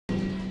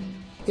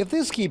If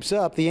this keeps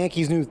up, the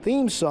Yankees' new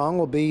theme song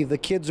will be "The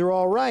Kids Are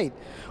All Right."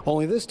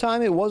 Only this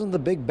time it wasn't the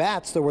big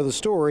bats that were the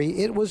story,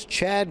 it was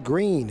Chad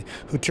Green,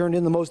 who turned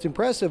in the most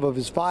impressive of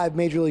his 5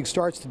 major league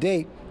starts to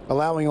date,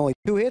 allowing only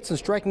 2 hits and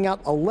striking out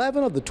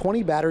 11 of the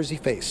 20 batters he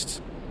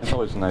faced. It's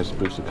always a nice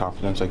boost of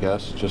confidence, I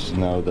guess, just to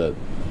know that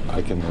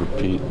I can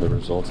repeat the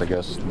results, I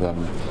guess,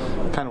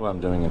 kind of what I'm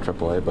doing in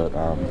AAA. But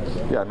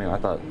yeah, I mean, I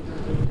thought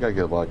I got to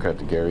give a lot of credit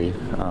to Gary.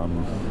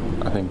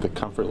 I think the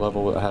comfort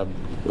level that I have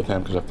with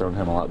him, because I've thrown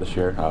him a lot this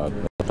year, I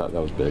thought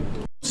that was big.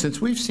 Since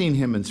we've seen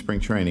him in spring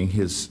training,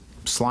 his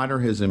slider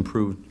has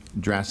improved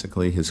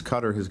drastically, his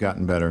cutter has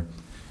gotten better,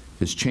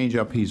 his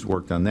changeup, he's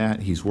worked on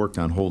that, he's worked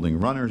on holding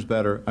runners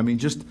better. I mean,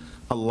 just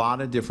a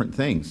lot of different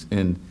things.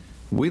 And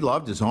we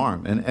loved his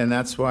arm, and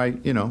that's why,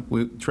 you know,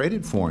 we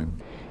traded for him.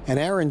 And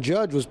Aaron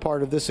Judge was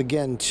part of this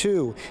again,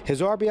 too.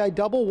 His RBI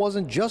double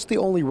wasn't just the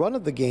only run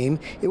of the game.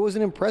 It was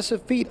an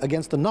impressive feat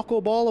against the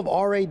knuckleball of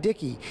R.A.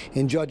 Dickey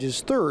in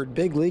Judge's 3rd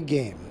big league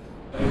game.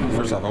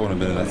 First off, I wouldn't have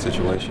been in that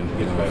situation,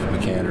 you know, from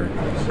the canter.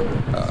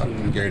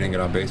 Gary didn't get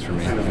on base for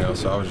me, you know,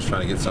 so I was just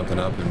trying to get something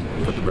up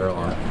and put the barrel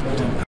on.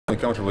 I'm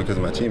comfortable because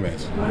of my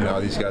teammates. You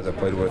know, these guys I've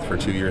played with for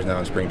 2 years now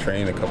in spring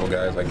training, a couple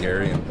guys like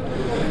Gary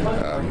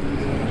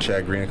and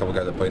Chad Green, a couple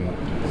guys I played in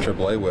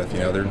AAA with, you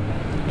know, they're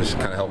just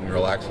kind of helping me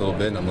relax a little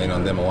bit, and I'm leaning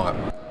on them a lot.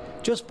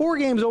 Just 4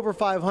 games over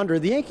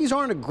 500, the Yankees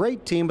aren't a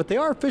great team, but they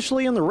are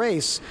officially in the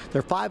race.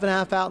 They're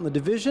 5.5 out in the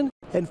division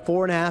and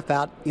 4.5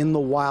 out in the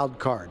wild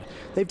card.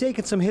 They've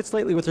taken some hits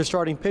lately with their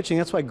starting pitching.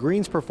 That's why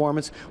Green's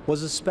performance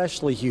was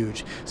especially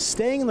huge.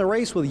 Staying in the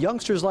race with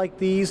youngsters like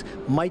these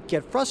might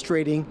get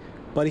frustrating,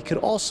 but it could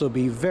also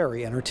be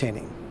very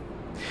entertaining.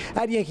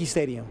 At Yankee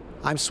Stadium,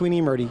 I'm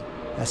Sweeny Murti,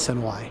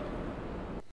 SNY.